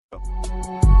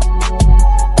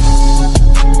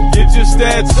Get your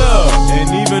stats up,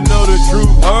 and even though the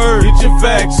truth hurt, get your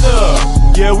facts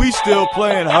up. Yeah, we still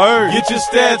playing hurt. Get your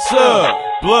stats up.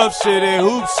 Bluff City,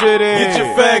 Hoop City, get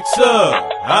your facts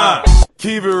up.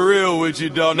 Keep it real with you,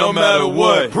 dog, no matter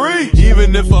what. Preach.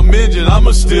 Even if I'm injured,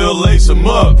 I'ma still lace them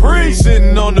up. Preach.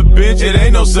 Sitting on the bench, it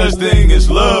ain't no such thing as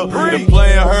love. Preach. The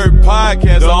Playing Hurt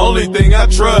podcast, the only thing I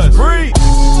trust. Preach.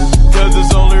 Cause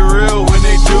it's only real when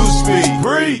they do speak.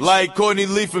 Preach. Like Courtney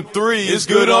Lee from 3, it's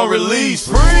good on release.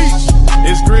 Preach.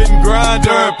 It's grit and grind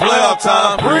during playoff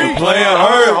time. Preach. Playing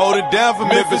Hurt, hold it down for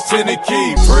Memphis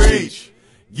Tennessee. Preach.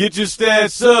 Get your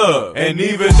stats up, and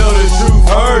even though the truth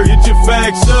hurt, get your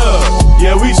facts up.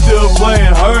 Yeah, we still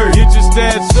playing hurt. Get your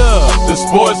stats up. The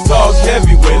Sports Talk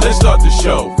Heavyweight. Let's start the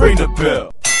show. Ring the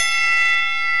bell.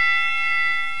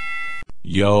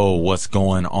 Yo, what's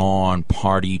going on,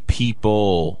 party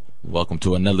people? Welcome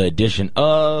to another edition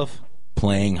of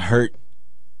Playing Hurt.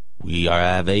 We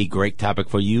have a great topic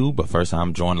for you, but first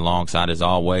I'm joined alongside, as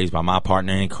always, by my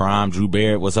partner in crime, Drew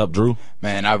Barrett. What's up, Drew?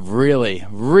 Man, I've really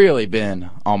been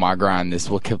on my grind these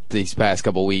past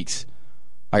couple weeks.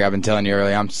 Like I've been telling you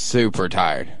earlier, I'm super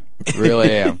tired.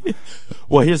 Really am.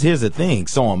 Well, here's the thing.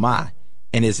 So am I.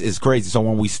 And it's crazy. So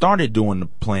when we started doing the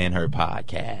Playing Hurt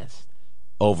podcast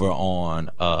over on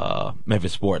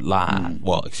Memphis Sport Live,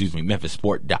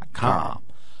 MemphisSport.com,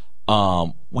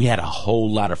 we had a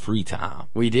whole lot of free time.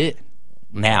 We did.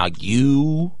 Now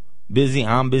you busy,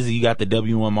 I'm busy. You got the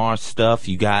WMR stuff.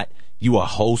 You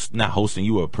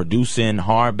were producing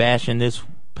Hard Bashing this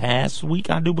past week,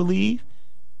 I do believe.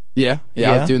 Yeah.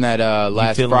 I was doing that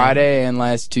last Friday and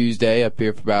last Tuesday up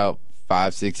here for about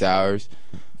 5-6 hours.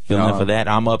 Feeling for that.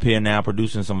 I'm up here now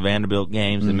producing some Vanderbilt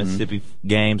games and Mississippi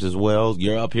games as well.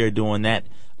 You're up here doing that.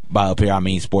 By up here, I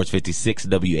mean Sports 56,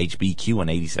 WHBQ, and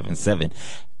 87.7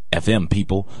 FM,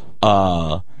 people.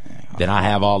 Then I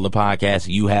have all the podcasts.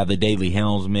 You have the Daily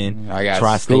Helmsman. I got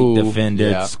Tri-State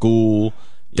Defender, School.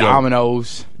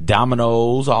 Dominoes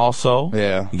also.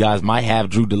 Yeah. You guys might have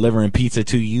Drew delivering pizza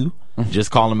to you.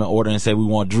 Just call him an order and say we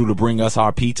want Drew to bring us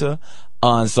our pizza.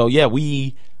 So yeah,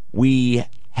 we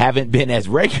haven't been as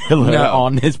regular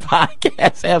on this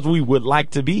podcast as we would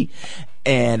like to be.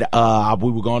 And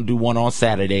we were going to do one on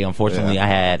Saturday. Unfortunately, I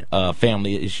had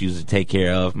family issues to take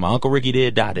care of. My Uncle Ricky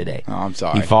did die today. Oh, I'm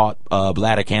sorry. He fought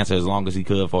bladder cancer as long as he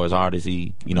could for as hard as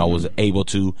he was able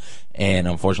to. And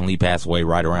unfortunately, he passed away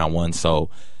right around 1. So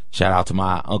shout out to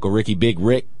my Uncle Ricky, Big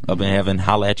Rick, up in heaven.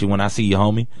 Holla at you when I see you,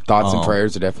 homie. Thoughts and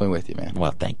prayers are definitely with you, man.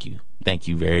 Well, thank you. Thank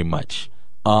you very much.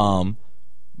 Mom,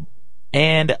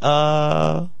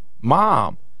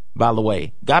 by the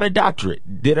way, got a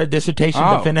doctorate, did a dissertation,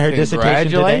 defended her dissertation today.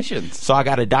 Congratulations. So I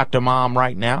got a Dr. Mom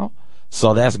right now.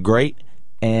 So that's great.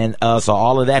 And so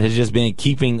all of that has just been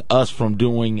keeping us from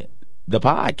doing the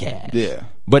podcast. Yeah.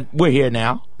 But we're here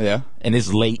now. Yeah. And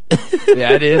it's late.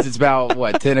 Yeah, it is. It's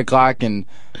about, 10 o'clock. And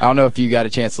I don't know if you got a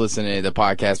chance to listen to the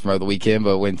podcast from over the weekend,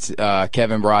 but when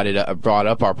Kevin brought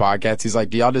up our podcast, he's like,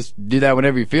 do y'all just do that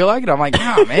whenever you feel like it? I'm like,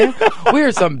 nah, man. We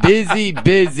are some busy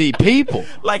people.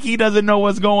 Like he doesn't know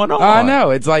what's going on. I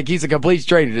know. It's like he's a complete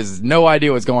stranger. Just no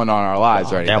idea what's going on in our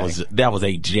lives or anything. That was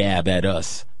a jab at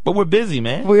us. But we're busy,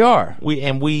 man. We are.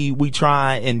 We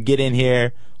try and get in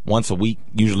here once a week,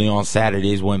 usually on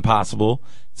Saturdays when possible,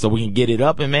 so we can get it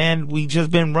up. And man, we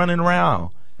just been running around.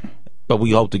 But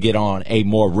we hope to get on a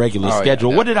more regular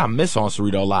schedule. What did I miss on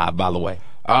Cerrito Live, by the way?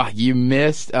 You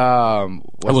missed. It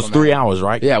was 3 hours,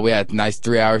 right? Yeah, we had a nice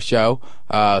 3-hour show.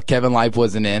 Kevin Lipe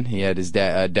wasn't in. He had his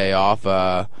day off.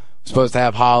 Supposed to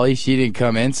have Holly. She didn't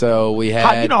come in, so we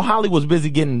had. Holly was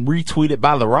busy getting retweeted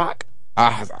by The Rock.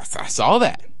 I saw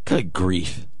that. Good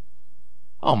grief.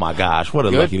 Oh my gosh, what a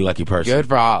lucky person. Good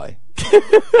for Holly.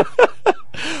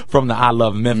 From the I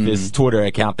Love Memphis Twitter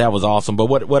account. That was awesome. But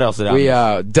what else did I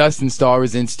miss? Dustin Starr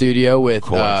was in studio with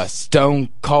Stone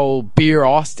Cold Beer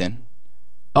Austin.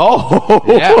 Oh.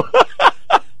 Yeah.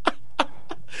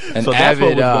 An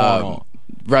avid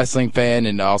wrestling fan,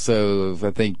 and also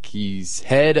I think he's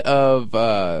head of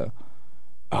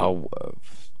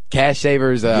Cash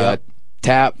Savers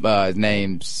Tap. His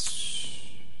name's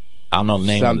I don't know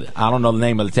the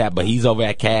name of the tap, but he's over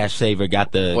at Cash Saver.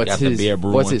 Got the beer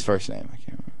brewing. What's his first name? I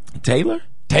can't remember.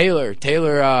 Taylor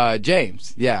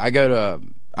James. Yeah,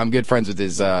 I'm good friends with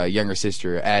his younger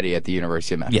sister Addie at the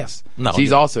University of Memphis. Yes,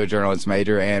 she's also a journalism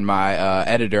major and my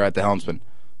editor at the Helmsman.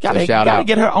 Gotta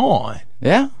get her on.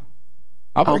 Yeah,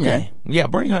 I'll bring her in. Yeah,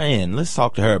 bring her in. Let's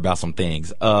talk to her about some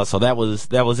things. So that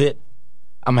was it.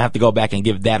 I'm gonna have to go back and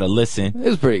give that a listen. It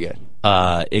was pretty good.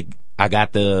 I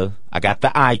got the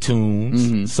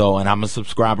iTunes, so, and I'm a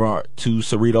subscriber to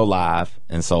Cerrito Live,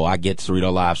 and so I get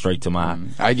Cerrito Live straight to my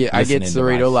I get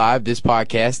Cerrito device. Live, this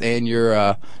podcast, and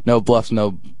your No Bluffs,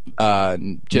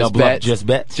 Just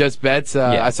Bets.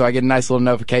 So I get a nice little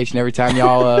notification every time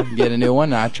y'all get a new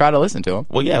one, and I try to listen to them.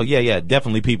 Well, yeah.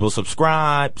 Definitely, people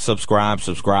subscribe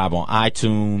on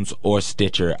iTunes or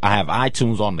Stitcher. I have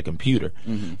iTunes on the computer,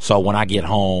 so when I get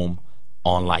home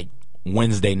on like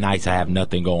Wednesday nights, I have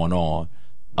nothing going on.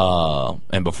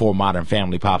 And before Modern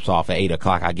Family pops off at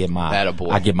 8:00, I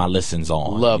get my listens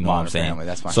on. Love you know Modern what I'm saying? Family.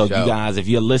 That's my show. show. So you guys, if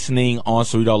you're listening on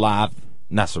Cerrito Live,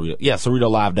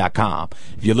 CerritoLive.com.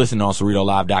 If you're listening on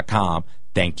CerritoLive.com,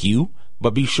 thank you.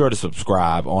 But be sure to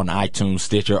subscribe on iTunes,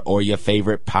 Stitcher, or your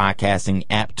favorite podcasting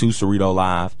app to Cerrito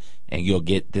Live, and you'll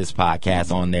get this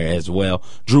podcast on there as well.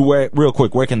 Drew, real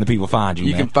quick, where can the people find you,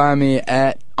 You can find me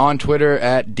on Twitter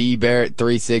at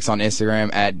dbarrett36, on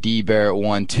Instagram at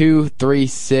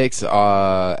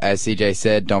dbarrett1236. As CJ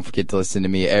said, don't forget to listen to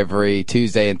me every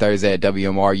Tuesday and Thursday at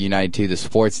WMR United to the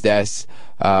Sports Desk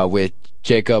with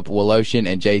Jacob Woloshin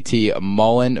and JT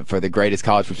Mullen for the greatest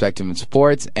college perspective in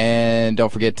sports. And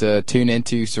don't forget to tune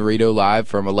into Cerrito Live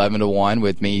from 11 to 1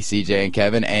 with me, CJ, and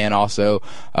Kevin. And also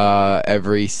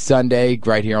every Sunday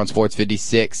right here on Sports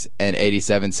 56 and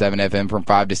 87.7 FM from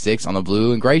 5 to 6 on the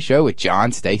Blue and Gray Show with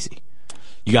John Stacy.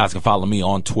 You guys can follow me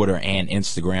on Twitter and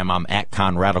Instagram. I'm at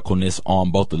ConRadicalness on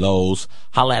both of those.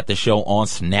 Holla at the show on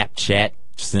Snapchat,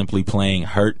 simply playing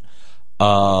Hurt.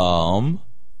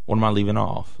 What am I leaving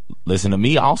off? Listen to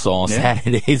me also on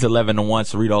Saturdays, 11 to 1,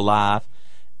 Cerrito Live.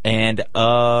 And,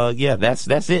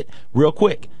 that's it. Real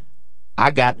quick,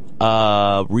 I got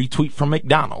a retweet from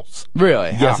McDonald's.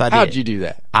 Really? Yes, I did. How'd you do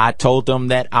that? I told them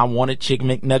that I wanted Chicken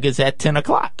McNuggets at 10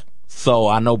 o'clock. So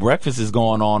I know breakfast is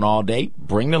going on all day.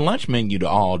 Bring the lunch menu to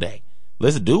all day.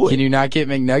 Let's do it. Can you not get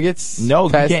McNuggets? No,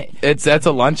 you can't. That's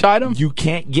a lunch item? You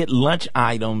can't get lunch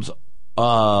items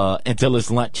until it's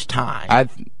lunchtime.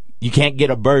 You can't get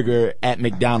a burger at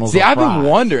McDonald's. See, I've been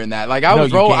wondering that. Like I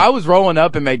was rolling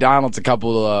up in McDonald's a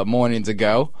couple of mornings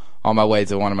ago on my way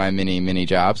to one of my mini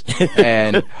jobs,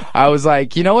 and I was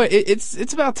like, you know what?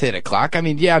 It's about 10 o'clock. I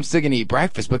mean, yeah, I'm still gonna eat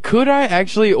breakfast, but could I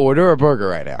actually order a burger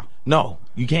right now? No,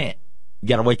 you can't. You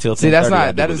gotta wait till 10:30. See,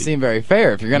 that doesn't seem very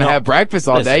fair. If you're gonna have breakfast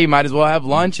all day, you might as well have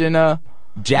lunch and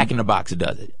Jack in the Box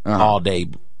does it all day,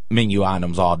 menu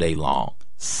items all day long.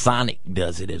 Sonic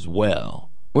does it as well.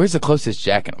 Where's the closest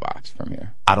Jack in the Box from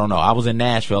here? I don't know. I was in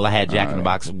Nashville. I had Jack in the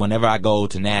Box. Whenever I go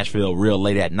to Nashville real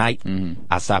late at night,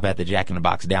 I stop at the Jack in the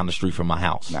Box down the street from my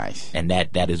house. Nice. And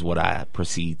that is what I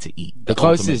proceed to eat. The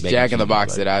closest Jack in the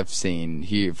Box that I've seen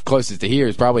here, closest to here,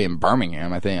 is probably in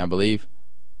Birmingham, I believe.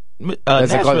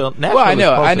 Nashville. Well, I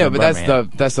know, but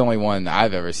that's the only one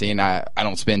I've ever seen. I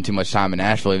don't spend too much time in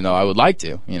Nashville, even though I would like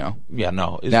to. You know. Yeah,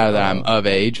 no. Now that I'm of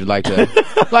age, would like to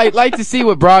like to see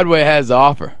what Broadway has to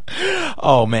offer.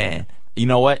 Oh man, you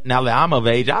know what? Now that I'm of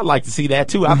age, I'd like to see that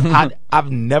too.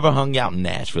 I've never hung out in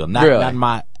Nashville. Not in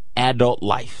my adult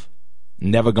life.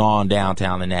 Never gone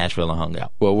downtown in Nashville and hung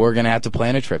out. Well, we're gonna have to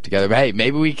plan a trip together. But hey,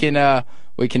 maybe we can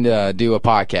do a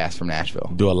podcast from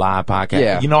Nashville. Do a live podcast.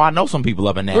 Yeah. You know, I know some people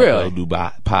up in Nashville who do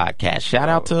podcasts. Shout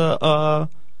out to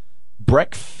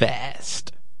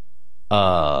Breakfast.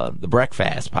 The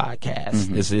Breakfast podcast.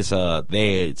 This is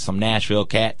some Nashville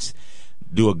cats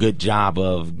do a good job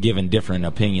of giving different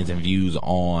opinions and views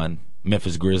on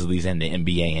Memphis Grizzlies and the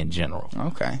NBA in general.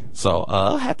 Okay. So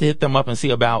I'll have to hit them up and see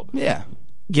about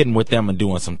getting with them and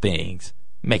doing some things.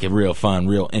 Make it real fun,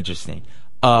 real interesting.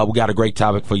 We got a great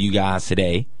topic for you guys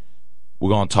today. We're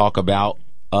going to talk about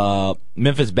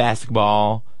Memphis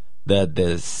basketball,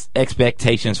 the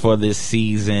expectations for this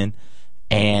season,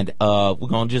 and we're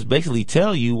going to just basically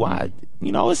tell you why,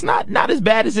 it's not as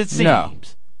bad as it seems. No.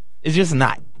 It's just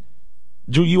not.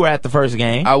 Drew, you were at the first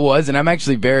game. I was, and I'm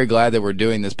actually very glad that we're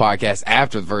doing this podcast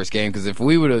after the first game, because if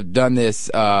we would have done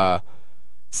this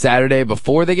Saturday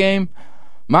before the game,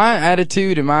 my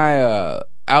attitude and my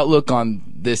outlook on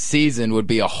this season would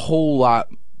be a whole lot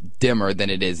dimmer than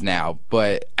it is now.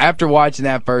 But after watching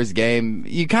that first game,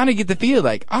 you kind of get the feel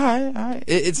like, all right,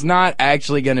 it's not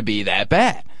actually going to be that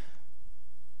bad.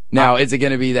 Now, is it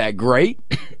going to be that great?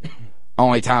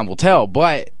 Only time will tell,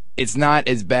 but it's not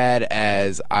as bad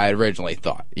as I originally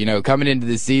thought. Coming into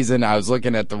the season, I was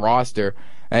looking at the roster,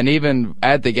 and even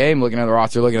at the game, looking at the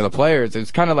roster, looking at the players, it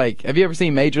was kind of like, have you ever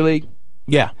seen Major League?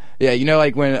 Yeah. Yeah,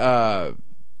 like when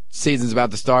season's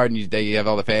about to start and you have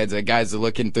all the fans and guys are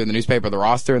looking through the newspaper, the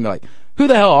roster, and they're like, who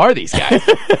the hell are these guys?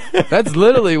 That's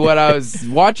literally what I was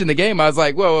watching the game. I was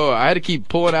like, whoa. I had to keep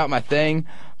pulling out my thing,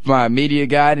 my media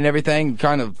guide and everything,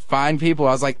 trying to find people.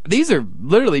 I was like, these are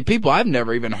literally people I've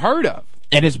never even heard of.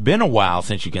 And it's been a while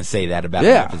since you can say that about the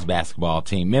Memphis basketball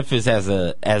team. Memphis as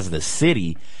the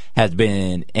city has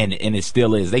been, and it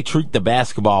still is, they treat the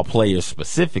basketball players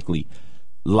specifically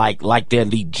like they're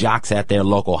elite jocks at their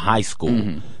local high school.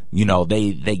 Mm-hmm. You know,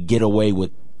 they get away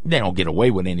with, they don't get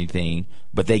away with anything,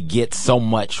 but they get so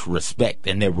much respect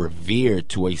and they're revered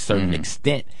to a certain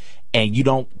extent. And you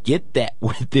don't get that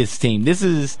with this team. This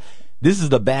is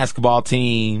the basketball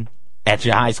team at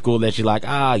your high school that you're like,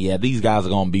 yeah, these guys are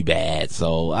going to be bad.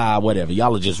 So, whatever.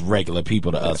 Y'all are just regular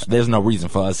people to us. There's no reason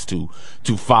for us to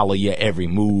follow your every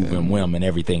move and whim and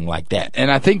everything like that.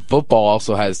 And I think football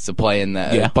also has to play in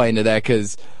that, play into that,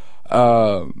 because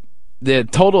the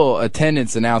total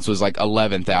attendance announced was like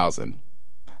 11,000.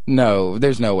 No,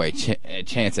 there's no way,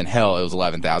 chance in hell it was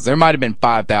 11,000. There might have been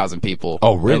 5,000 people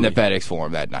in the FedEx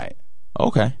Forum that night.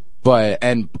 Okay.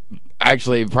 And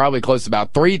actually probably close to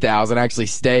about 3,000 actually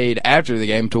stayed after the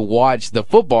game to watch the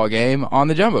football game on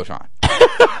the Jumbotron.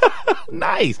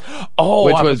 Nice. Which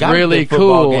was really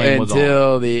cool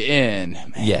until the end.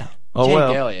 Man. Yeah.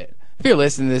 Jake Elliott. If you're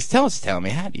listening to this, tell me,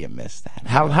 how do you miss that?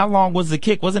 How long was the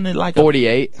kick? Wasn't it like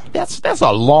 48? That's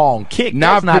a long kick.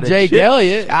 Not for Jake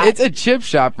Elliott. It's a chip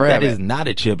shot for him. That is not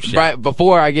a chip shot. Right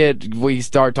before we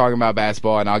start talking about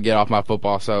basketball, and I'll get off my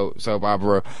football soap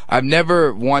opera. I've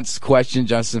never once questioned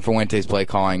Justin Fuente's play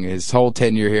calling his whole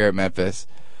tenure here at Memphis.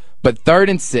 But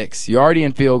 3rd and 6, you're already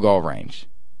in field goal range.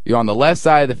 You're on the left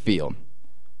side of the field.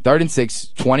 3rd and 6,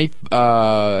 20.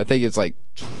 I think it's like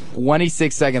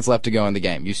 26 seconds left to go in the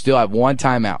game. You still have one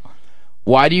timeout.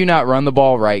 Why do you not run the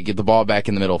ball right, get the ball back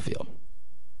in the middle field?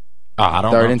 I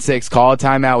don't know. 3rd and 6, call a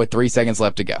timeout with 3 seconds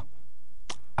left to go.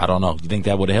 I don't know. You think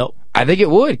that would help? I think it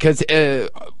would, because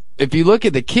if you look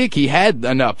at the kick, he had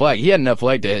enough leg. He had enough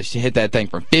leg to hit that thing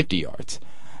from 50 yards.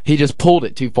 He just pulled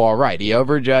it too far right. He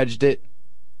overjudged it.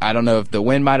 I don't know if the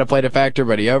wind might have played a factor,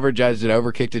 but he overjudged it,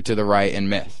 overkicked it to the right, and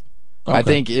missed. Okay. I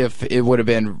think if it would have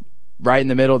been right in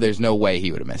the middle, there's no way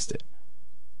he would have missed it.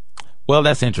 Well,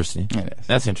 that's interesting. It is.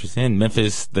 That's interesting. In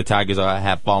Memphis, the Tigers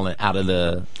have fallen out of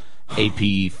the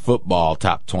AP football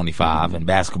top 25, and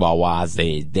basketball-wise,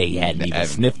 they hadn't even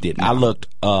sniffed it. No. I looked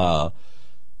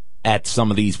at some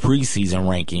of these preseason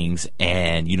rankings,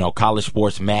 and,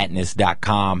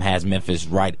 collegesportsmadness.com has Memphis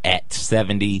right at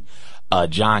 70.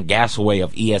 John Gasaway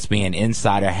of ESPN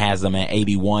Insider has them at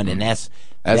 81, and that's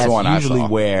usually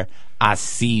where I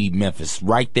see Memphis,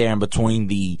 right there in between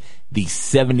the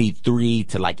 73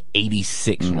 to like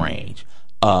 86 range,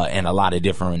 and a lot of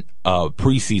different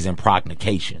preseason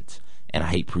prognostications. And I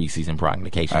hate preseason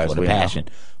prognostications with a passion.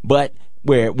 But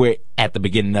we're at the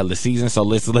beginning of the season, so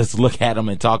let's look at them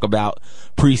and talk about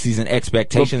preseason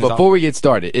expectations. Before we get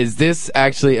started, is this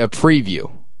actually a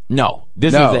preview? No.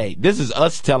 This is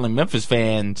us telling Memphis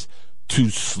fans to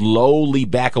slowly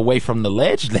back away from the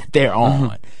ledge that they're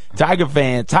on.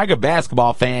 Tiger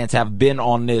basketball fans have been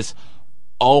on this,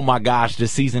 oh my gosh,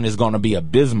 this season is going to be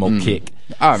abysmal kick.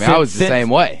 I was the same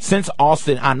way. Since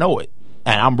Austin, I know it.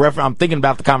 And I'm thinking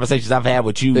about the conversations I've had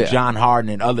with you, John Harden,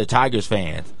 and other Tigers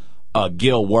fans.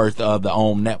 Gil Worth of the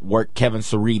OWN Network, Kevin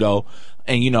Cerrito,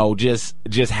 and just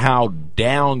how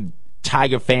down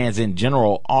Tiger fans in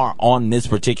general are on this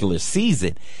particular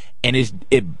season. And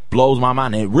it blows my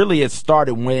mind. It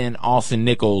started when Austin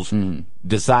Nichols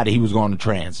decided he was going to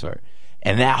transfer.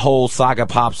 And that whole saga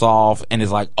pops off, and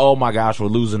it's like, oh my gosh, we're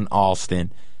losing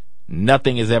Austin.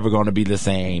 Nothing is ever going to be the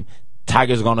same.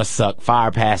 Tigers are going to suck. Fire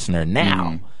Pastner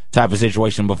now type of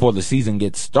situation before the season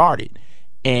gets started.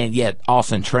 And yet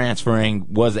Austin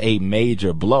transferring was a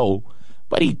major blow.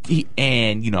 But the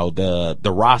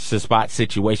roster spot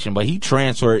situation, but he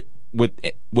transferred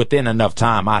within enough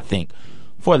time, I think,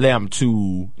 for them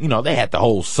to, they had the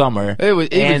whole summer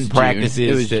and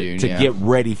practices to get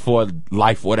ready for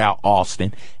life without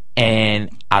Austin.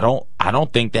 And I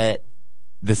don't think that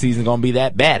the season's going to be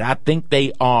that bad. I think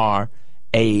they are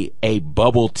a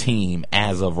bubble team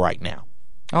as of right now.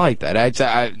 I like that.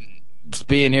 I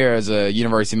being here as a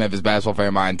University of Memphis basketball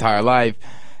fan my entire life,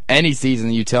 any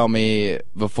season you tell me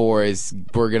before is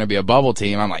we're going to be a bubble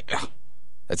team, I'm like,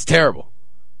 that's terrible.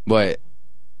 But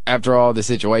after all the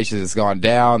situations that's gone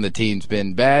down, the team's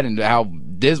been bad, and how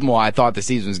dismal I thought the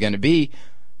season was going to be,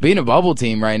 being a bubble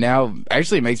team right now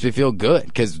actually makes me feel good,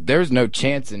 because there's no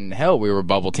chance in hell we were a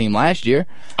bubble team last year.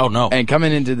 Oh, no. And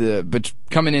coming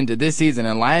into this season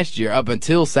and last year up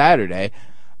until Saturday,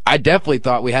 I definitely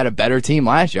thought we had a better team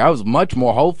last year. I was much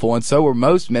more hopeful, and so were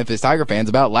most Memphis Tiger fans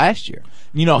about last year.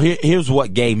 Here's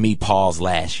what gave me pause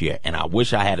last year, and I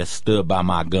wish I had stood by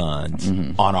my guns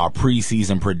on our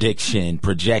preseason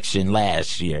projection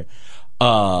last year.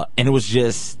 And it was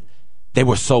just, they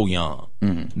were so young.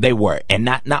 Mm-hmm. They were. And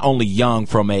not only young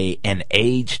from an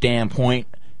age standpoint,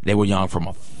 they were young from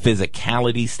a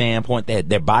physicality standpoint.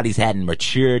 Their bodies hadn't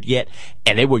matured yet.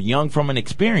 And they were young from an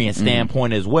experience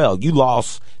standpoint as well. You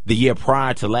lost the year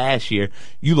prior to last year,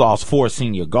 you lost 4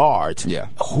 senior guards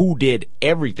who did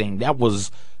everything. That was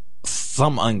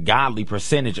some ungodly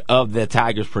percentage of the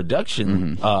Tigers'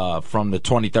 production from the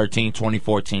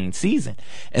 2013-2014 season.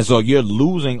 And so you're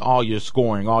losing all your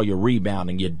scoring, all your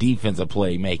rebounding, your defensive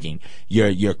play making,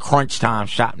 your crunch time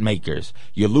shot makers.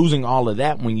 You're losing all of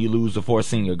that when you lose the 4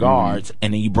 senior guards,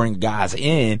 and then you bring guys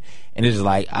in, and it's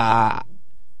like,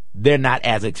 they're not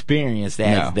as experienced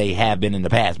as they have been in the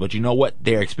past. But you know what?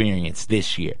 They're experienced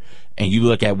this year. And you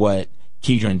look at what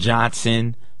Kedron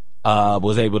Johnson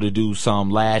was able to do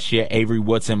some last year. Avery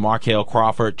Woodson, Markel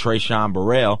Crawford, Trayshawn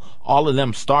Burrell, all of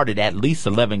them started at least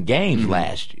 11 games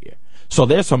last year. So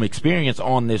there's some experience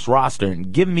on this roster.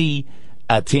 And give me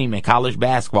a team in college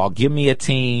basketball, give me a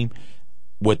team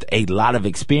with a lot of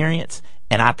experience,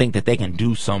 and I think that they can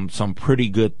do some pretty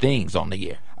good things on the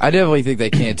year. I definitely think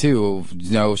they can too.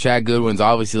 You know, Shaq Goodwin's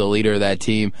obviously the leader of that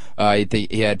team.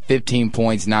 He had 15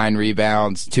 points, 9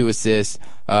 rebounds, 2 assists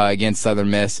against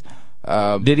Southern Miss.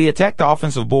 Did he attack the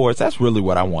offensive boards? That's really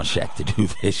what I want Shaq to do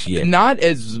this year. Not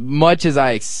as much as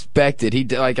I expected. He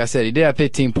did, like I said, he did have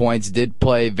 15 points, did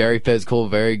play very physical,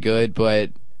 very good, but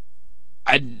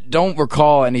I don't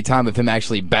recall any time of him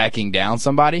actually backing down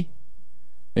somebody.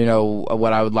 You know,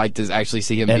 what I would like to actually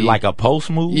see him and be. Like a post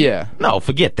move? Yeah. No,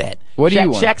 forget that. What do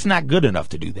you want? Shaq's not good enough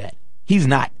to do that. He's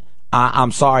not.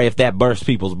 I'm sorry if that bursts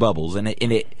people's bubbles, and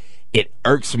it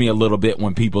irks me a little bit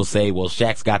when people say, well,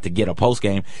 Shaq's got to get a post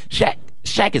game.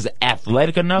 Shaq is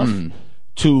athletic enough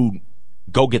to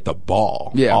go get the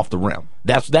ball off the rim.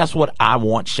 That's what I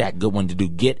want Shaq Goodwin to do,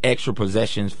 get extra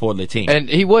possessions for the team. And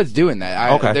he was doing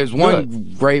that. There's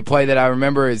one great play that I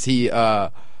remember is he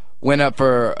went up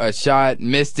for a shot,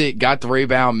 missed it, got the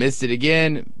rebound, missed it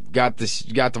again, got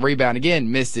the rebound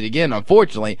again, missed it again,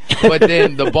 unfortunately. But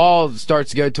then the ball starts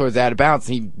to go towards out of bounds,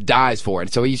 and he dives for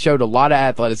it. So he showed a lot of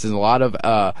athleticism, a lot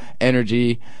of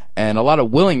energy, and a lot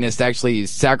of willingness to actually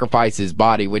sacrifice his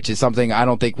body, which is something I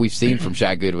don't think we've seen from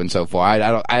Shaq Goodwin so far.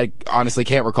 I honestly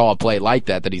can't recall a play like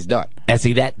that he's done. And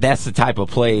see, that's the type of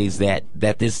plays that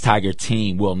this Tiger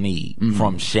team will need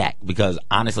from Shaq, because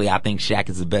honestly, I think Shaq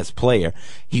is the best player.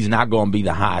 He's not going to be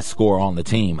the highest scorer on the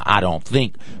team, I don't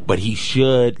think, but he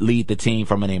should lead the team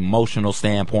from an emotional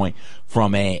standpoint,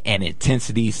 from an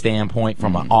intensity standpoint,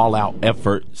 from an all-out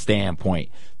effort standpoint.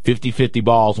 50-50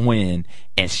 balls win,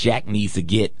 and Shaq needs to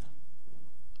get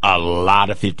a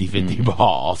lot of 50-50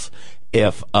 balls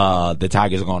if the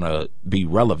Tigers are going to be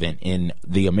relevant in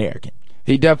the American.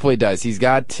 He definitely does. He's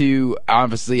got to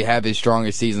obviously have his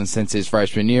strongest season since his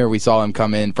freshman year. We saw him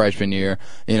come in freshman year,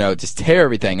 just tear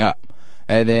everything up.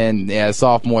 And then,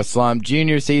 sophomore slump.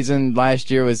 Junior season last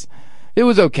year was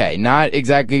okay. Not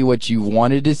exactly what you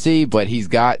wanted to see, but he's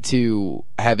got to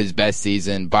have his best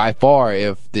season by far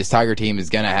if this Tiger team is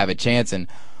going to have a chance. And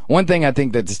one thing I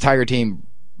think that this Tiger team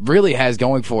really has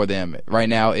going for them right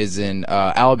now is in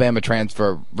Alabama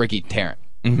transfer Ricky Tarrant.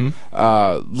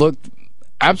 Looked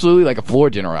absolutely like a floor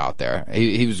general out there.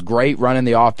 He was great running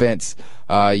the offense.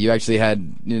 You actually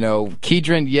had,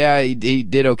 Kedron, he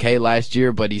did okay last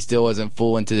year, but he still wasn't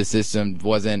full into the system,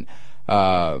 didn't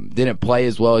play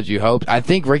as well as you hoped. I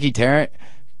think Ricky Tarrant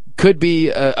could be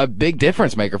a big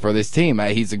difference maker for this team.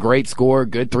 He's a great scorer,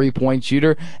 good 3-point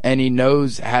shooter, and he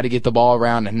knows how to get the ball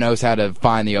around and knows how to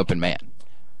find the open man.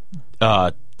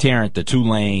 Tarrant, the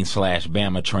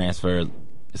Tulane/Bama transfer,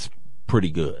 is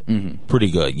pretty good. Pretty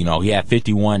good. He had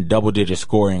 51 double-digit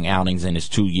scoring outings in his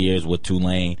 2 years with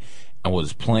Tulane and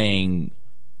was playing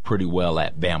pretty well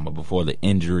at Bama before the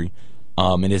injury.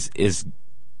 And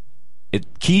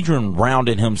Kedron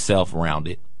rounded himself around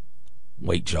it.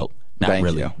 Wait, joke. Not Thank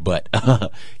really. you. But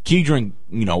Kedron,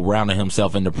 rounded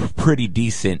himself into pretty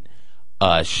decent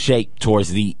shape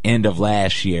towards the end of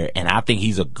last year, and I think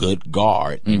he's a good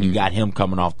guard. And you got him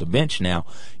coming off the bench now.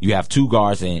 You have 2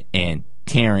 guards and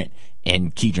Tarrant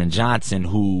and Kedron Johnson,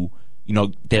 who,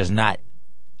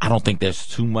 I don't think there's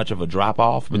too much of a drop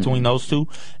off between those two.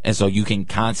 And so you can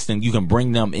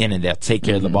bring them in and they'll take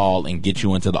care of the ball and get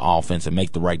you into the offense and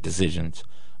make the right decisions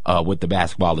with the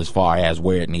basketball as far as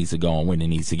where it needs to go and when it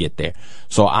needs to get there.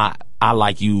 So I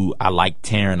like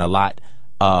Tarrant a lot.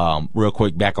 Real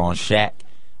quick, back on Shaq.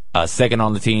 Second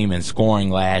on the team in scoring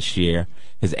last year.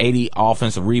 His 80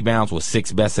 offensive rebounds was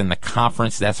 6th best in the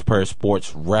conference. That's per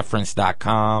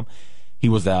sportsreference.com. He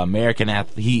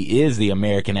is the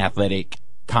American Athletic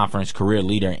Conference career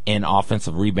leader in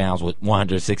offensive rebounds with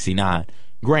 169.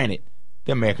 Granted,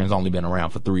 the American's only been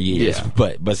around for 3 years,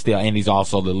 Yeah. but still, and he's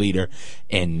also the leader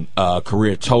in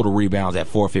career total rebounds at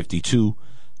 452.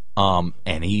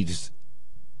 And he's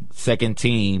second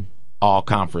team all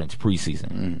conference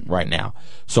preseason right now.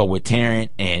 So with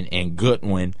Tarrant and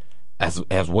Goodwin, as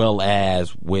well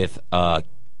as with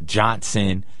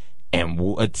Johnson and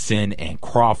Woodson and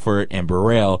Crawford and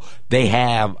Burrell, they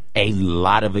have a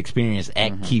lot of experience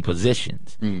at key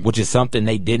positions, which is something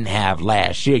they didn't have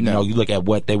last year. You know, you look at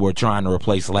what they were trying to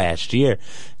replace last year.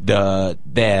 The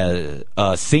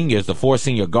seniors, the 4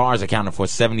 senior guards, accounted for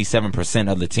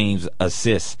 77% of the team's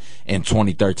assists in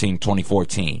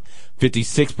 2013-2014,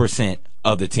 56%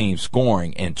 of the team's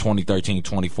scoring in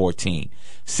 2013-2014.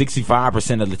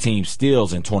 65% of the team's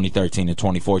steals in 2013 and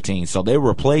 2014. So they're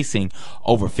replacing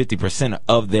over 50%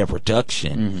 of their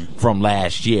production from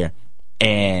last year.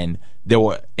 And there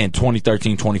were, in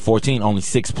 2013-2014, only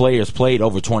 6 players played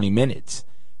over 20 minutes.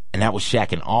 And that was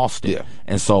Shaq and Austin. Yeah.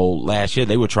 And so last year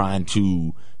they were trying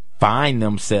to find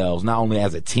themselves, not only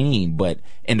as a team, but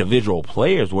individual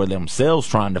players were themselves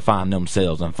trying to find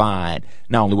themselves and find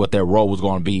not only what their role was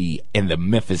going to be in the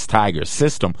Memphis Tigers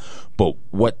system, but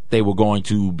what they were going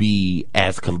to be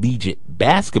as collegiate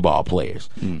basketball players.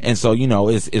 And so, you know,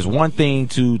 it's one thing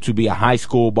to be a high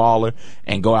school baller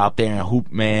and go out there and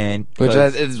hoop, man. Which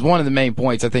is one of the main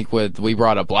points I think we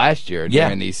brought up last year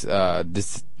during these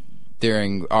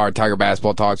during our Tiger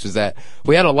basketball talks, was that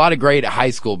we had a lot of great high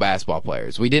school basketball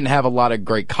players. We didn't have a lot of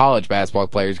great college basketball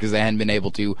players because they hadn't been able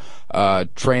to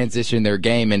transition their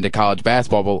game into college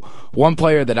basketball. But one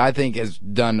player that I think has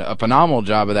done a phenomenal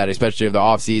job of that, especially over the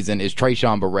offseason, is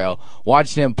Trayshawn Burrell.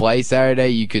 Watching him play Saturday,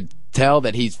 you could tell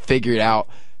that he's figured out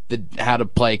how to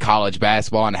play college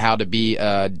basketball and how to be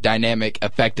a dynamic,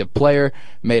 effective player.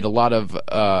 Made a lot of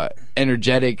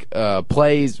energetic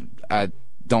plays. I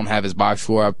don't have his box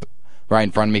score up right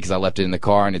in front of me because I left it in the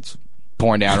car and it's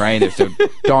pouring down rain. There's a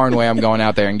darn way I'm going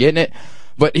out there and getting it.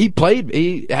 But he played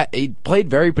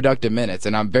very productive minutes,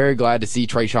 and I'm very glad to see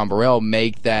Trayshawn Burrell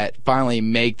finally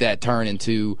make that turn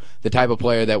into the type of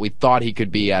player that we thought he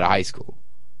could be out of high school.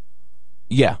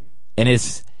 Yeah, and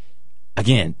it's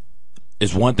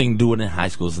one thing to do it in high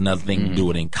school, it's another thing to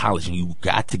do it in college, and you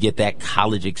got to get that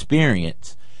college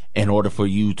experience in order for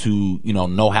you to,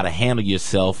 know how to handle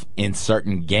yourself in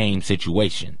certain game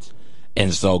situations.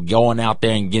 And so going out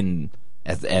there and getting,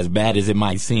 as bad as it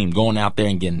might seem, going out there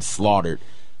and getting slaughtered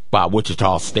by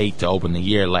Wichita State to open the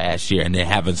year last year, and then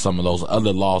having some of those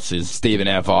other losses. Stephen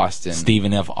F. Austin.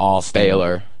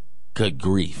 Baylor. Good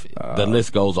grief. The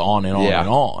list goes on and on and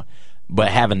on. But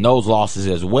having those losses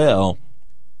as well,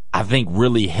 I think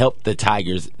really helped the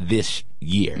Tigers this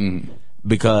year.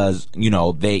 Because,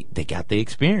 they got the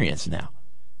experience now.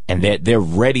 And they're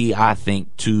ready, I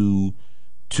think, to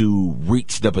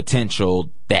reach the potential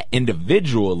that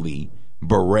individually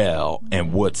Burrell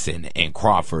and Woodson and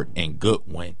Crawford and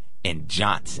Goodwin and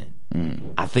Johnson,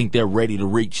 I think they're ready to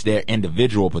reach their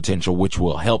individual potential, which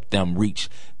will help them reach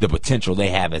the potential they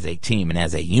have as a team and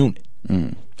as a unit.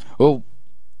 Well,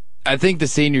 I think the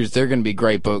seniors, they're going to be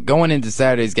great, but going into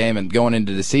Saturday's game and going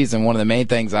into the season, one of the main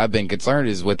things I've been concerned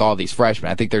is with all these freshmen.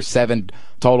 I think there's 7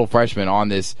 total freshmen on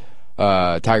this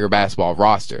Tiger basketball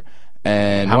roster.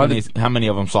 And how many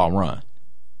of them saw a run?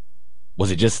 Was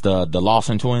it just the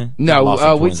Lawson twin?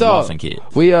 No, we saw Lawson kids.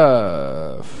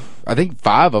 I think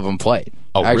 5 of them played.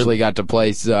 Really? Got to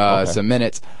play some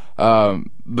minutes.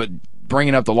 But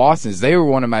bringing up the Lawsons, they were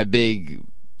one of my big,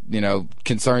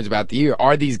 concerns about the year.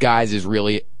 Are these guys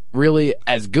really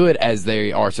as good as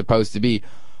they are supposed to be?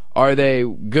 Are they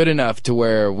good enough to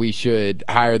where we should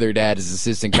hire their dad as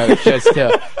assistant coach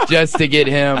just to get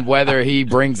him, whether he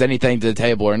brings anything to the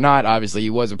table or not? Obviously, he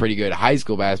was a pretty good high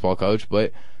school basketball coach,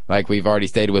 but like we've already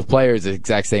stated with players, the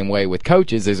exact same way with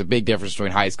coaches, there's a big difference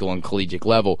between high school and collegiate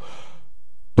level.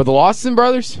 But the Lawson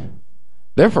brothers,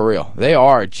 they're for real. They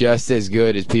are just as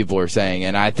good as people are saying,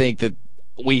 and I think that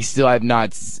we still have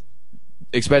not,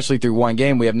 especially through one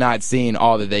game, we have not seen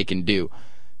all that they can do.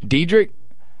 Dedrick,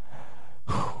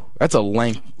 that's a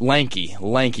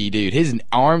lanky dude. His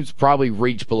arms probably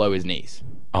reach below his knees.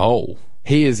 Oh.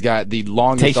 He has got the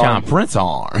longest Tayshaun Prince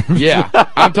arm. Yeah.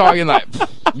 I'm talking like,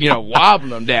 wobbling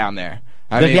them down there.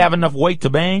 Does he have enough weight to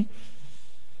bang?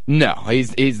 No,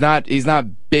 he's not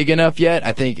big enough yet.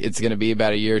 I think it's going to be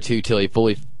about a year or two till he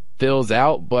fully fills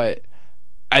out, but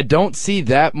I don't see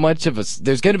that much of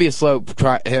there's going to be a slope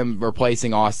him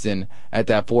replacing Austin at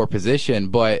that 4 position,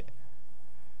 but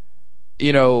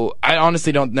I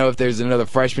honestly don't know if there's another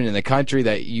freshman in the country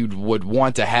that you would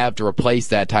want to have to replace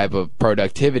that type of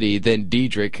productivity than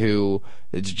Dedrick, who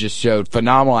just showed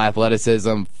phenomenal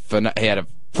athleticism. He had a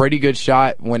pretty good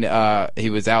shot when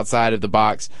he was outside of the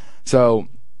box. So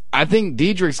I think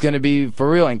Diedrich's going to be for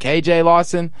real. And KJ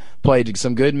Lawson played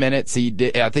some good minutes.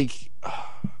 I think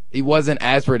he wasn't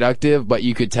as productive, but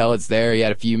you could tell it's there. He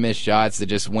had a few missed shots that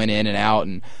just went in and out,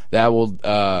 and that will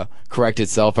correct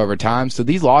itself over time. So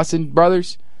these Lawson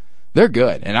brothers, they're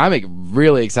good, and I'm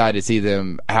really excited to see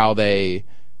them, how they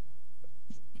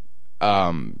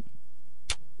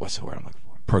what's the word I'm looking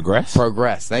for?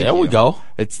 Progress. Thank you. There we go.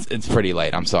 It's pretty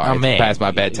late. I'm sorry. Oh, man. It's past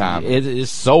my bedtime. It is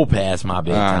so past my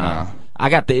bedtime. I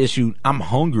got the issue. I'm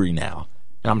hungry now.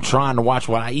 And I'm trying to watch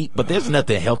what I eat, but there's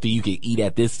nothing healthy you can eat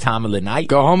at this time of the night.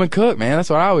 Go home and cook, man. That's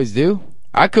what I always do.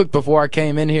 I cooked before I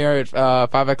came in here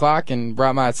at 5 o'clock and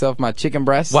brought myself my chicken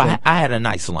breast. Well, I had a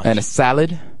nice lunch and a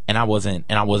salad, and I wasn't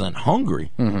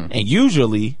hungry. Mm-hmm. And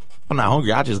usually, if I'm not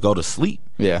hungry, I just go to sleep.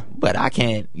 Yeah, but I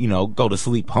can't, go to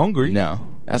sleep hungry. No,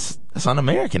 that's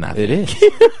un-American. I think. It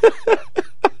is.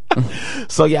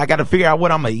 So yeah, I got to figure out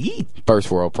what I'm gonna eat. First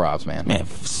world problems, man. Man,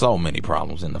 so many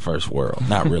problems in the first world.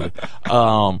 Not really.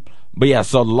 But yeah,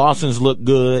 so the Lawsons look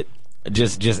good.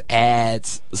 Just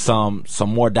adds some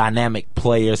more dynamic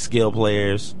players, skill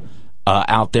players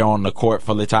out there on the court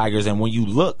for the Tigers. And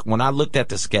when I looked at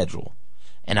the schedule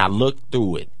and I looked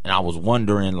through it, and I was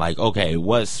wondering, like, okay,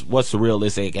 what's the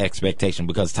realistic expectation?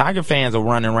 Because Tiger fans are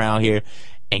running around here,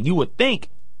 and you would think,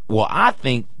 well, I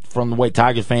think from the way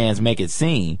Tigers fans make it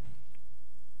seem,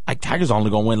 like Tigers only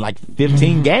gonna win like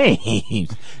 15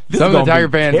 games. Some of the Tiger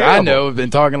fans terrible. I know have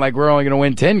been talking like we're only gonna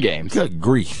win 10 games. Good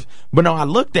grief. But no, I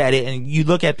looked at it, and you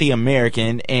look at the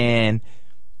American, and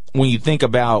when you think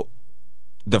about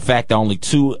the fact that only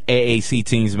 2 AAC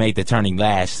teams made the tourney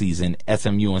last season,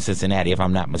 SMU and Cincinnati, if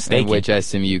I'm not mistaken. In which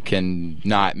SMU can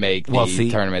not make the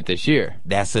tournament this year.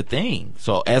 That's the thing.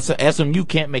 So SMU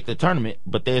can't make the tournament,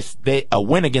 but a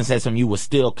win against SMU will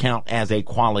still count as a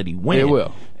quality win. It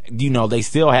will. They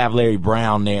still have Larry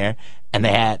Brown there,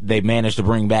 and they managed to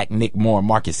bring back Nick Moore and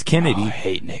Marcus Kennedy. Oh, I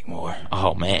hate Nick Moore.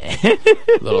 Oh, man.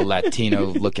 Little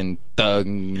Latino-looking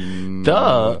thug.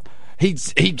 Thug? He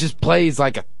just plays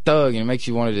like a thug, and it makes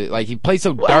you want to, like, he plays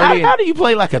so dirty. How do you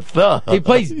play like a thug? He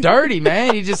plays dirty,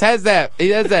 man. He just has that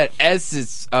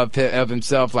essence of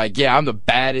himself, like, yeah, I'm the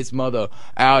baddest mother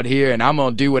out here, and I'm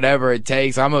going to do whatever it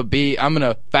takes. I'm going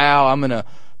to foul. I'm going to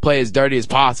play as dirty as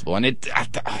possible. And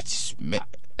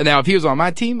now, if he was on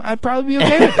my team, I'd probably be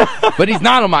okay with it. But he's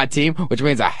not on my team, which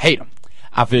means I hate him.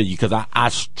 I feel you, because I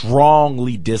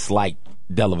strongly dislike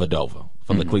Dellavedova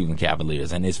for the Cleveland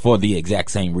Cavaliers, and it's for the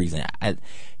exact same reason.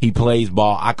 He plays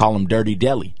ball. I call him Dirty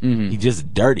Delly. He's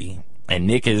just dirty, and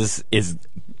Nick is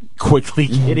quickly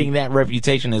getting that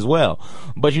reputation as well.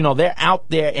 But they're out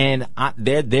there, and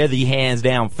they're the hands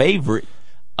down favorite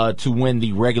to win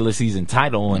the regular season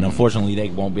title, and unfortunately, they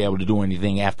won't be able to do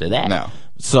anything after that. No.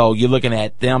 So you're looking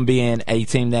at them being a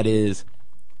team that is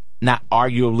not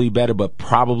arguably better, but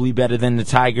probably better than the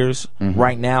Tigers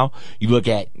right now. You look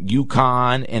at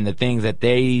UConn and the things that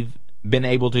they've been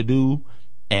able to do,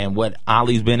 and what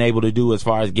Ollie's been able to do as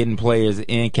far as getting players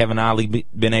in. Kevin Ollie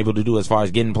been able to do as far as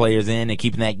getting players in and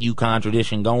keeping that UConn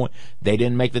tradition going. They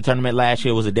didn't make the tournament last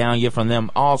year. It was a down year from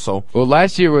them also. Well,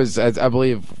 last year was, I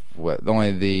believe,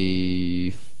 only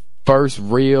the first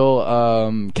real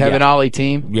Kevin Ollie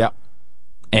team. Yep.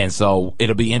 And so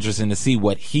it'll be interesting to see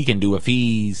what he can do if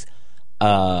he's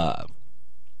a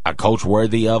coach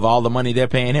worthy of all the money they're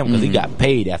paying him, because he got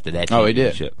paid after that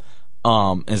championship. Oh,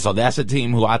 he did. And so that's a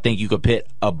team who I think you could pit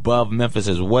above Memphis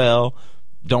as well.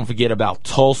 Don't forget about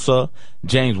Tulsa,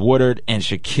 James Woodard, and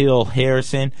Shaquille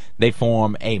Harrison. They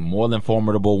form a more than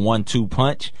formidable 1-2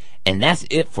 punch. And that's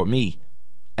it for me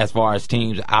as far as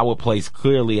teams I would place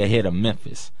clearly ahead of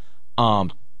Memphis.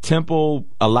 Temple,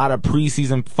 a lot of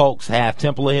preseason folks have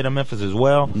Temple ahead of Memphis as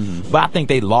well, but I think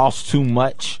they lost too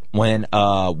much when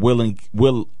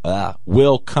Will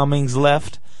Cummings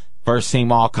left, first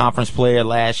team all conference player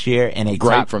last year, and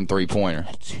great from 3-pointer.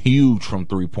 Huge from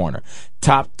 3-pointer.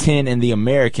 Top 10 in the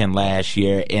American last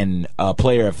year in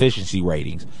player efficiency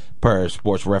ratings per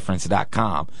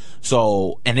sportsreference.com.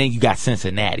 So, and then you got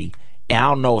Cincinnati. And I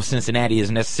don't know if Cincinnati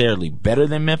is necessarily better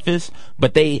than Memphis,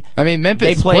 but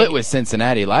Memphis split with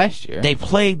Cincinnati last year. They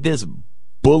played this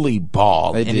bully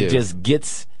ball, and it just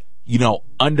gets,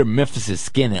 under Memphis's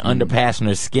skin and under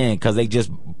Pastner's skin, because they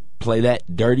just play that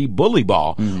dirty bully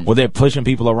ball where they're pushing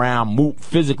people around,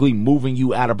 physically moving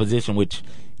you out of position, which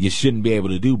you shouldn't be able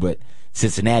to do. But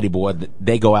Cincinnati, boy,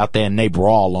 they go out there and they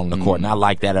brawl on the court, and I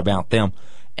like that about them.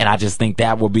 And I just think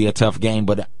that will be a tough game.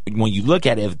 But when you look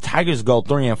at it, if Tigers go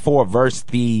 3-4 versus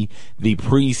the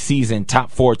preseason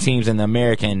top 4 teams in the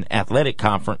American Athletic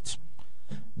Conference,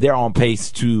 they're on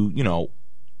pace to,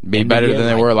 Be better than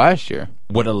they were last year.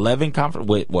 With 11 conference,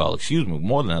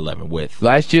 more than 11. With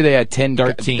last year they had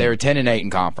 13. They were 10-8 in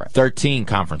conference. 13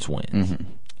 conference wins. Mm-hmm.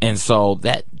 And so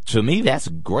that, to me, that's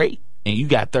great. And you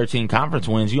got 13 conference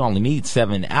wins. You only need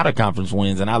 7 out of conference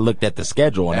wins. And I looked at the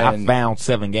schedule and I found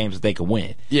 7 games that they could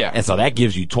win. Yeah. And so that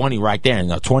gives you 20 right there.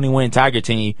 And a 20-win Tiger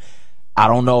team, I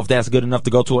don't know if that's good enough to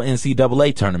go to an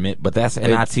NCAA tournament, but that's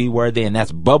NIT worthy and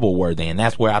that's bubble worthy. And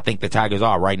that's where I think the Tigers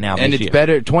are right now. And this it's year.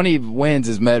 better. 20 wins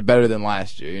is better than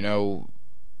last year. You know,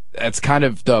 that's kind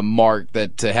of the mark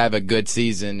that to have a good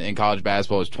season in college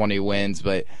basketball is 20 wins,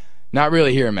 but not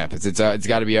really here in Memphis. It's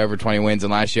got to be over 20 wins.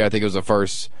 And last year, I think it was the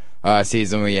first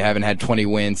season where you haven't had 20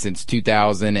 wins since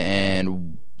 2000,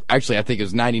 and actually I think it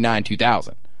was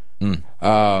 99-2000.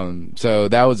 So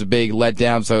that was a big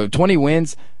letdown. So 20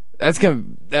 wins,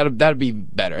 that'll be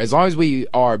better. As long as we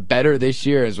are better this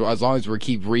year, as long as we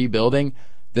keep rebuilding,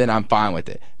 then I'm fine with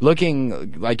it.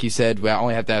 Looking, like you said, we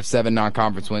only have to have 7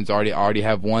 non-conference wins. Already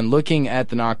have 1. Looking at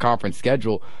the non-conference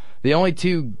schedule, the only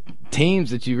 2 teams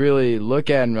that you really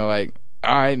look at and are like,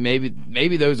 all right,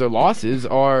 maybe those are losses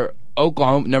are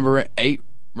Oklahoma, number 8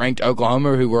 ranked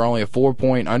Oklahoma, who were only a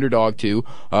 4-point underdog to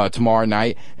tomorrow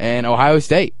night, and Ohio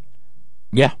State.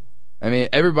 Yeah. I mean,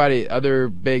 everybody, other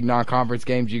big non-conference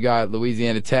games, you got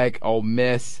Louisiana Tech, Ole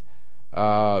Miss,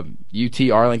 UT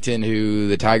Arlington, who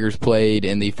the Tigers played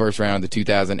in the first round of the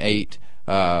 2008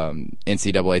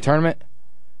 NCAA tournament.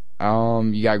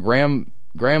 You got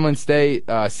Grambling State,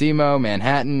 SEMO,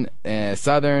 Manhattan,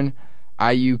 Southern,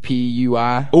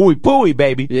 IUPUI. Ooey pooey,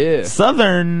 baby. Yeah.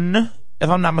 Southern, if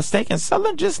I'm not mistaken,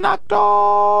 Southern just knocked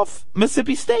off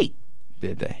Mississippi State.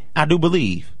 Did they? I do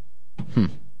believe.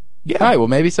 Yeah. All right, well,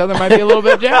 maybe Southern might be a little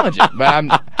bit challenging.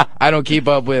 But I don't keep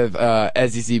up with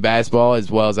SEC basketball as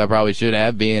well as I probably should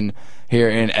have, being here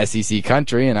in SEC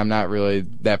country, and I'm not really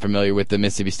that familiar with the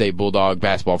Mississippi State Bulldog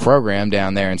basketball program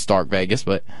down there in Stark Vegas.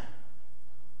 But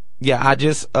yeah, I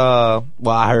just, I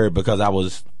heard because I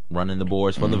was running the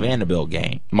boards for the Vanderbilt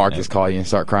game. Marcus call you and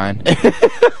start crying.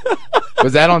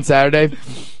 Was that on Saturday?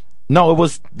 No, it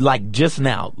was like just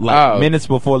now, minutes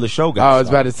before the show got started. I was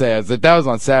about to say, if that was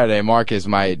on Saturday, Marcus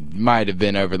might have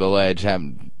been over the ledge,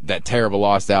 having that terrible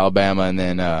loss to Alabama, and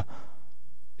then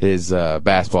his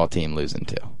basketball team losing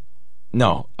too.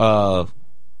 No,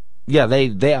 yeah,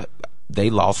 they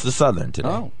lost to Southern today.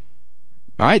 Oh, all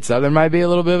right, Southern might be a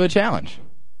little bit of a challenge.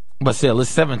 But still, there's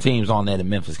 7 teams on there that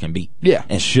Memphis can beat. Yeah.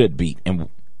 And should beat. And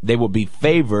they would be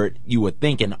favored, you would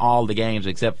think, in all the games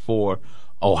except for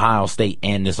Ohio State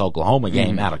and this Oklahoma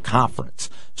game out of conference.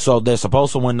 So they're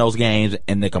supposed to win those games,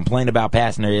 and the complaint about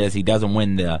Pastner is he doesn't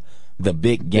win the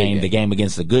big game, the game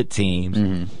against the good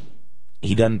teams.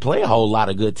 He doesn't play a whole lot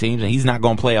of good teams, and he's not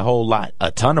going to play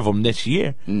a ton of them this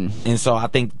year. And so I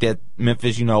think that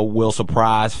Memphis, will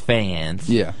surprise fans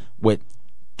with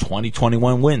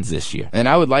 20-21 wins this year. And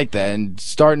I would like that. And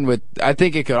starting with, I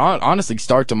think it could honestly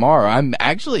start tomorrow. I'm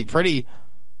actually pretty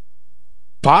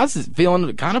positive,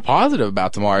 feeling kind of positive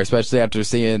about tomorrow, especially after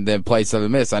seeing them play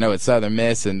Southern Miss. I know it's Southern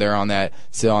Miss, and they're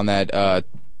still on that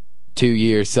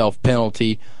 2-year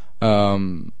self-penalty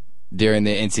during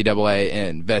the NCAA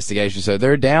investigation. So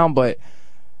they're down, but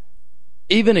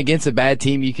even against a bad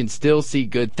team, you can still see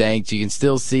good things. You can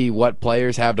still see what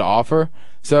players have to offer.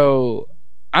 So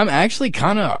I'm actually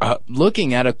kind of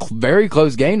looking at a very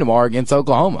close game tomorrow against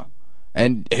Oklahoma.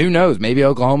 And who knows? Maybe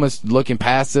Oklahoma's looking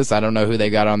past us. I don't know who they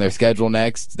got on their schedule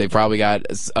next. They probably got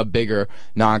a bigger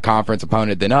non-conference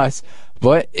opponent than us.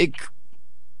 But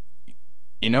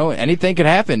anything could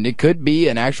happen. It could be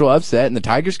an actual upset, and the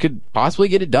Tigers could possibly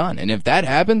get it done. And if that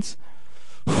happens,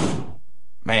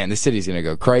 man, this city's going to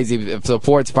go crazy. If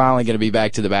support's finally going to be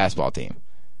back to the basketball team.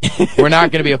 We're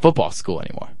not going to be a football school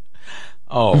anymore.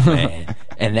 Oh, man.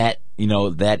 And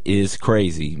that is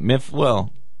crazy.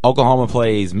 Oklahoma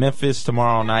plays Memphis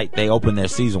tomorrow night. They open their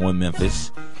season with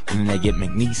Memphis, and then they get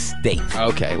McNeese State.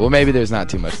 Okay, well, maybe there's not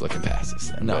too much looking past this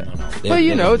then. No.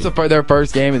 Well, it's their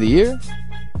first game of the year.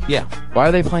 Yeah. Why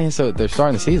are they playing they're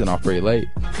starting the season off pretty late?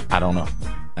 I don't know.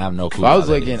 I have no clue. Well,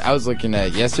 I was looking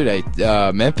at yesterday.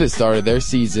 Memphis started their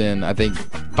season, I think,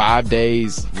 5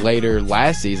 days later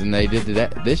last season. They did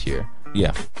that this year.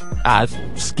 Yeah.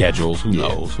 Schedules. Who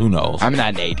knows? I'm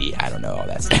not an AD. I don't know all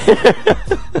that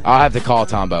stuff. I'll have to call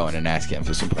Tom Bowen and ask him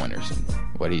for some pointers and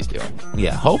what he's doing.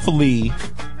 Yeah. Hopefully,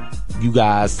 you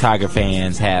guys, Tiger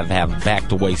fans, have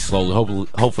backed away slowly.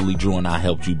 Hopefully, Drew and I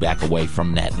helped you back away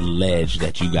from that ledge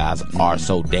that you guys are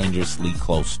so dangerously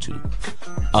close to.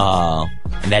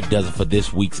 And that does it for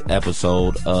this week's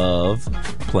episode of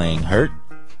Playing Hurt.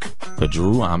 For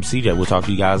Drew, I'm CJ. We'll talk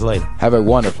to you guys later. Have a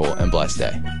wonderful and blessed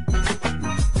day.